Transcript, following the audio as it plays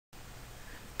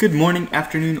Good morning,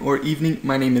 afternoon, or evening.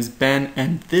 My name is Ben,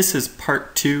 and this is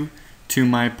part 2 to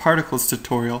my particles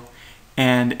tutorial.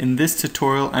 And in this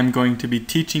tutorial, I'm going to be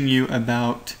teaching you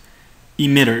about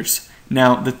emitters.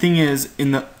 Now, the thing is,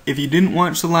 if you didn't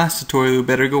watch the last tutorial, you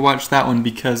better go watch that one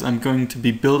because I'm going to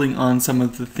be building on some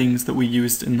of the things that we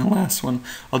used in the last one.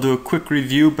 I'll do a quick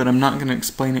review, but I'm not going to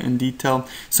explain it in detail.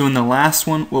 So in the last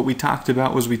one, what we talked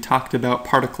about was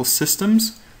particle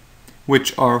systems,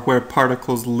 which are where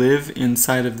particles live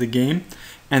inside of the game.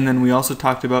 And then we also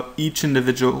talked about each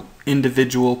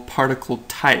individual particle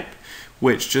type,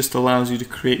 which just allows you to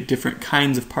create different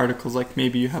kinds of particles, like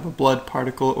maybe you have a blood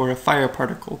particle or a fire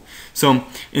particle. So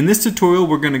in this tutorial,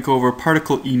 we're going to go over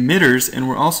particle emitters, and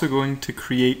we're also going to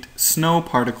create snow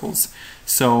particles.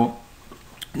 So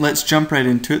let's jump right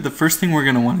into it. The first thing we're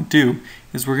going to want to do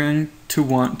is we're going to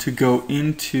want to go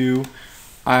into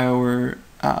our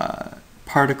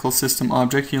particle system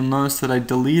object. You'll notice that I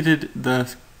deleted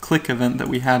the click event that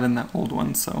we had in that old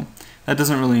one, so that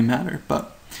doesn't really matter.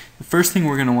 But the first thing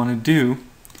we're going to want to do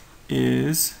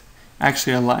is,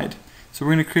 actually I lied. So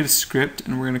we're going to create a script,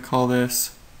 and we're going to call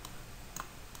this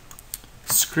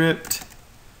script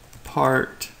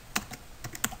part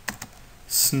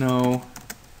snow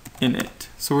init.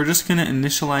 So we're just going to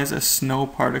initialize a snow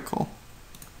particle.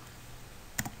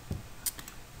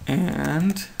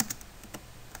 And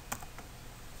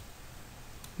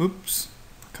oops,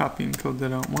 copying code that I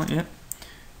don't want yet.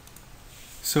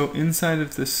 So inside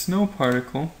of this snow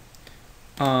particle,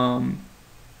 we're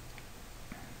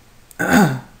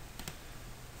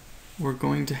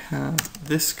going to have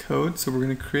this code. So we're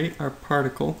going to create our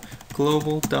particle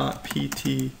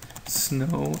global.pt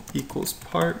snow equals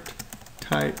part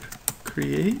type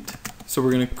create. So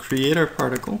we're going to create our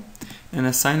particle and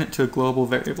assign it to a global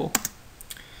variable.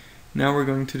 Now we're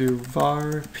going to do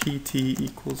var pt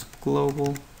equals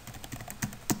global.pt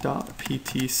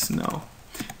snow.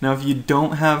 Now if you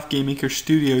don't have GameMaker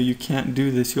Studio, you can't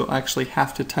do this. You'll actually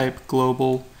have to type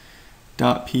global.pt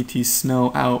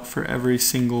snow out for every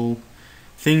single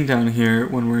thing down here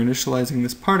when we're initializing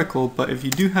this particle, but if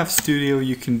you do have Studio,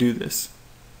 you can do this.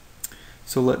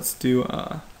 So let's do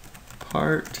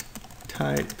part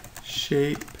type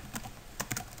shape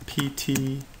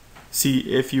pt. See,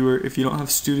 if you don't have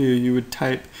Studio, you would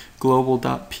type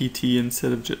global.pt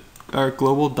instead of just, or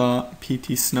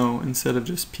global.pt snow instead of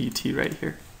just pt right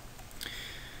here.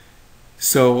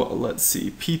 So let's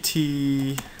see,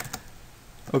 pt.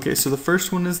 Okay, so the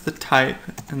first one is the type,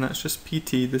 and that's just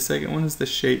pt. The second one is the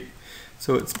shape,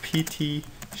 so it's pt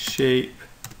shape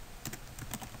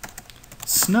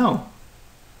snow.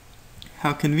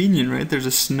 How convenient, right? There's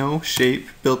a snow shape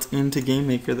built into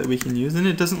GameMaker that we can use, and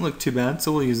it doesn't look too bad,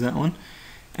 so we'll use that one.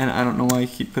 And I don't know why I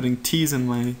keep putting T's in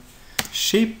my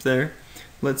shape there.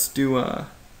 Let's do a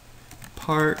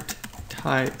part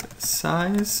type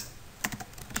size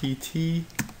pt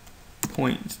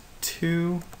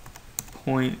 0.2,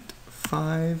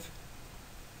 0.5,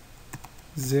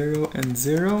 0, and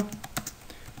 0.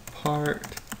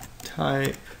 Part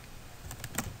type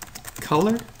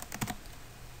color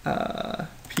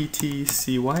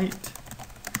PTC white.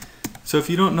 So if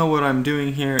you don't know what I'm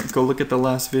doing here, go look at the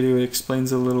last video. It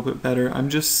explains it a little bit better. I'm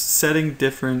just setting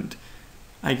different,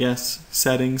 I guess,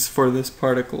 settings for this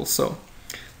particle. So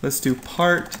let's do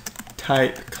part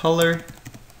type color.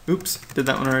 Oops, did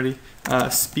that one already.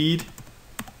 Speed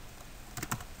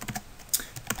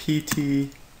PT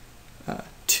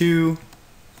 2,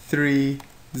 3,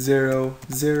 0,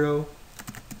 0.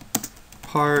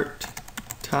 Part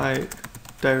type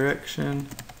direction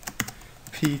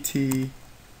PT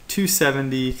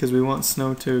 270, because we want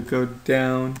snow to go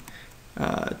down,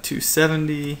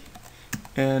 270,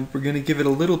 and we're going to give it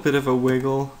a little bit of a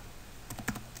wiggle.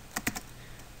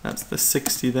 That's the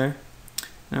 60 there.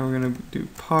 Now we're going to do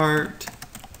part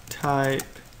type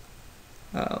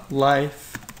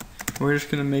life. We're just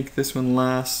going to make this one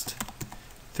last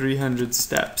 300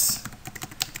 steps,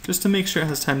 just to make sure it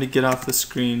has time to get off the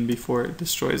screen before it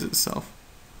destroys itself.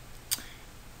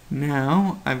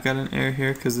 Now I've got an error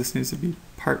here because this needs to be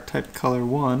part type color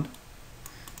 1,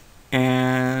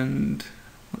 and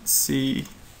let's see,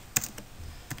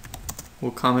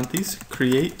 we'll comment these.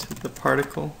 Create the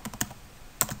particle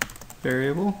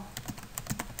variable,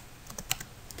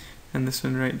 and this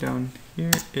one right down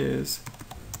here is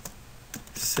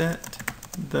set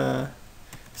the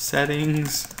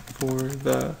settings for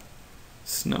the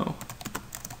snow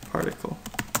particle.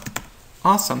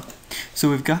 Awesome. So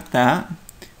we've got that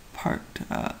part.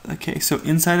 Okay, so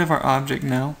inside of our object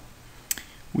now,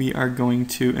 we are going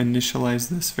to initialize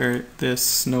this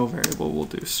snow variable. We'll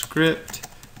do script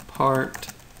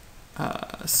part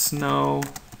snow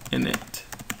init.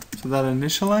 So that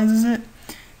initializes it,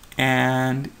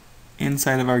 and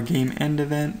inside of our game end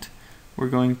event, we're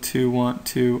going to want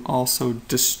to also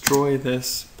destroy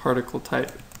this particle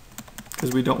type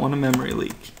because we don't want a memory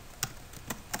leak.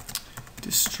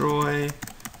 Destroy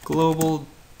global.pt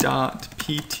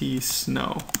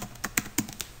snow.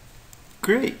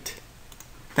 Great.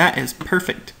 That is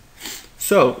perfect.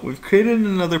 So we've created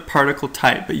another particle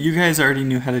type, but you guys already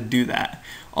knew how to do that.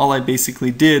 All I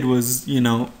basically did was,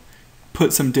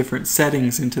 put some different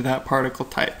settings into that particle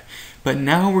type. But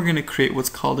now we're going to create what's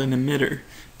called an emitter,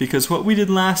 because what we did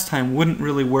last time wouldn't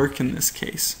really work in this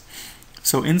case.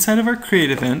 So inside of our create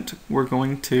event, we're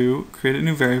going to create a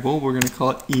new variable. We're going to call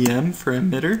it em for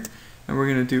emitter, and we're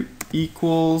going to do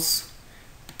equals,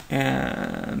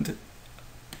 and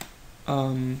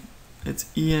it's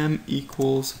em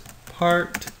equals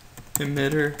part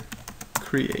emitter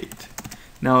create.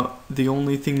 Now the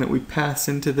only thing that we pass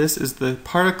into this is the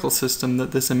particle system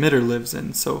that this emitter lives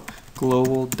in, so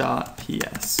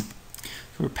global.ps.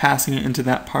 So we're passing it into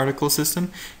that particle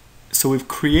system. So we've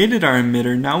created our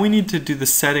emitter. Now we need to do the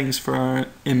settings for our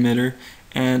emitter,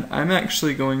 and I'm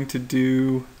actually going to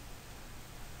do,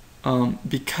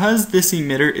 because this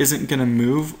emitter isn't going to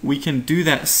move, we can do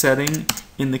that setting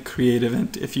in the create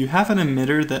event. If you have an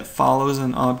emitter that follows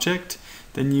an object,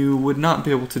 then you would not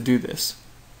be able to do this,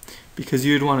 because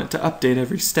you'd want it to update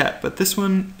every step. But this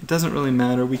one, it doesn't really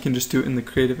matter. We can just do it in the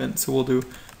create event. So we'll do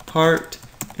part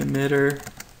emitter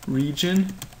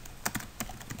region,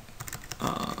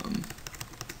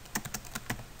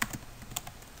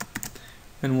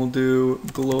 and we'll do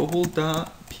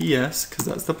global.ps because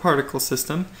that's the particle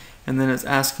system, and then it's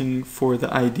asking for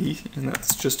the ID, and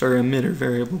that's just our emitter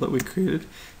variable that we created.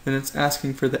 Then it's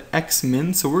asking for the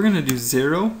xmin, so we're going to do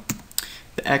 0.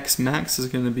 The xmax is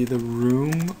going to be the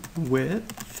room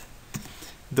width.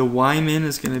 The ymin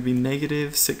is going to be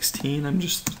 -16. I'm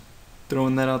just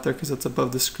throwing that out there because it's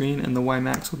above the screen, and the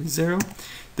ymax will be 0.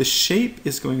 The shape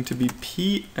is going to be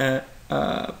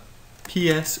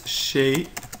ps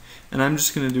shape, and I'm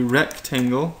just going to do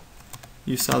rectangle.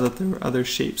 You saw that there were other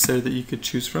shapes there that you could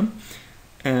choose from.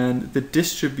 And the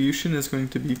distribution is going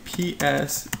to be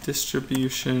ps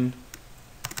distribution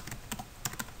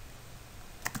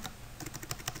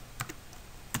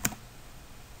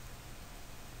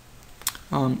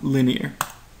linear.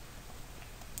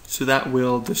 So that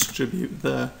will distribute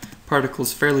the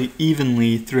particles fairly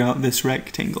evenly throughout this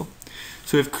rectangle.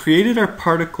 So we've created our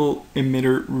particle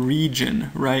emitter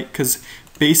region, right? Because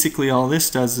basically all this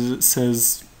does is it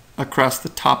says across the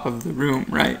top of the room,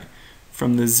 right?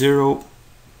 From the 0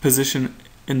 position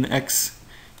in the x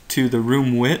to the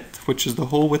room width, which is the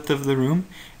whole width of the room,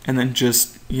 and then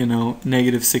just,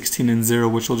 -16 and 0,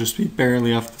 which will just be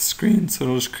barely off the screen, so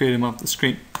it'll just create them off the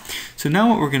screen. So now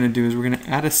what we're going to do is we're going to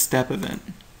add a step event.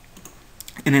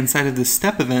 And inside of this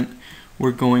step event,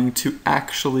 we're going to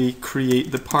actually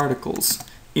create the particles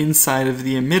inside of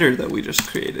the emitter that we just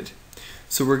created.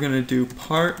 So we're going to do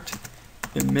part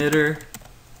emitter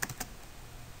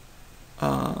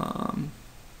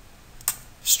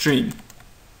stream.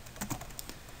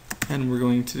 And we're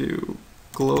going to do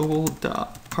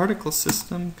global.particle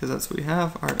system, because that's what we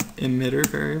have, our emitter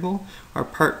variable. Our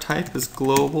part type is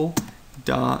global.pt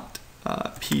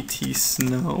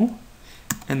snow.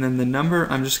 And then the number,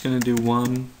 I'm just going to do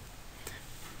 1.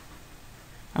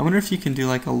 I wonder if you can do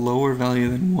like a lower value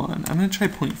than 1. I'm going to try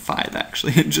 0.5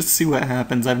 actually, and just see what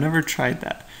happens. I've never tried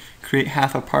that. Create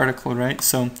half a particle, right?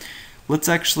 So let's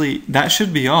actually, that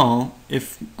should be all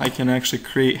if I can actually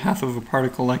create half of a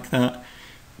particle like that,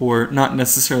 or not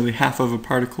necessarily half of a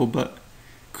particle, but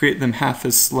create them half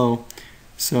as slow.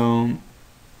 So,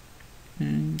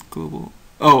 global,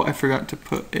 oh, I forgot to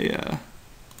put a,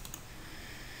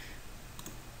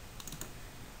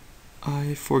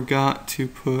 I forgot to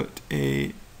put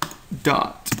a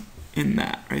dot in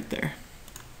that right there.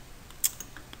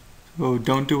 Oh,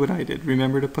 don't do what I did.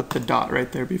 Remember to put the dot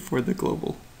right there before the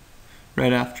global.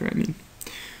 Right after, I mean.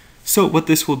 So what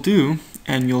this will do,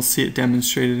 and you'll see it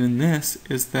demonstrated in this,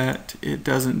 is that it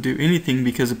doesn't do anything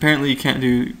because apparently you can't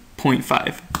do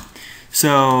 0.5.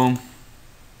 So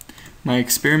my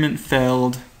experiment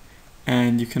failed,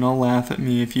 and you can all laugh at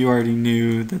me if you already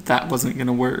knew that that wasn't going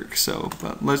to work. So,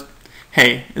 but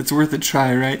hey, it's worth a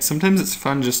try, right? Sometimes it's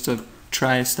fun just to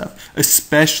try stuff,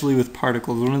 especially with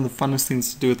particles. One of the funnest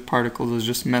things to do with particles is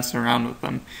just mess around with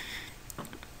them.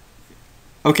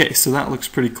 Okay, so that looks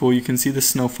pretty cool. You can see the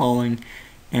snow falling,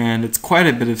 and it's quite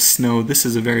a bit of snow. This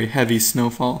is a very heavy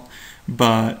snowfall,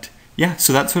 but yeah,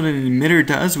 so that's what an emitter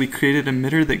does. We created an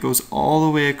emitter that goes all the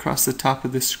way across the top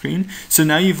of the screen. So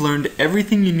now you've learned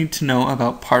everything you need to know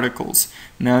about particles.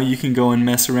 Now you can go and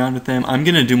mess around with them. I'm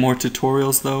going to do more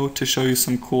tutorials though to show you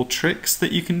some cool tricks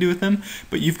that you can do with them,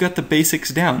 but you've got the basics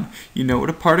down. You know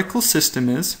what a particle system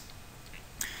is,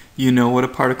 you know what a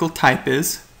particle type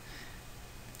is,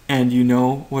 and you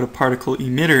know what a particle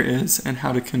emitter is and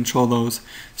how to control those.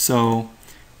 So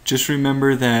just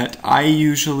remember that I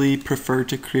usually prefer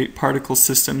to create particle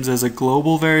systems as a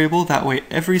global variable. That way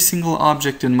every single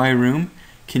object in my room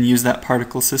can use that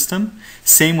particle system.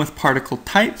 Same with particle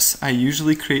types. I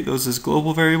usually create those as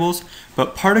global variables,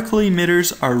 but particle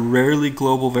emitters are rarely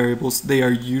global variables. They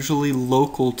are usually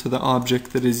local to the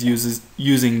object that is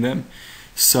using them.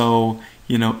 So,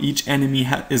 you know, each enemy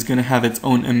is going to have its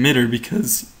own emitter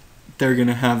because they're going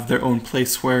to have their own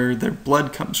place where their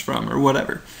blood comes from or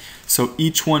whatever. So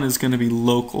each one is going to be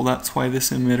local. That's why this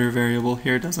emitter variable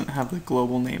here doesn't have the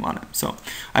global name on it. So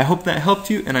I hope that helped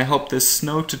you, and I hope this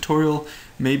snow tutorial,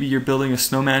 maybe you're building a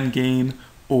snowman game,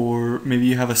 or maybe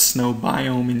you have a snow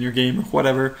biome in your game or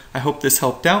whatever. I hope this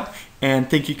helped out, and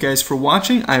thank you guys for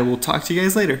watching. I will talk to you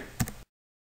guys later.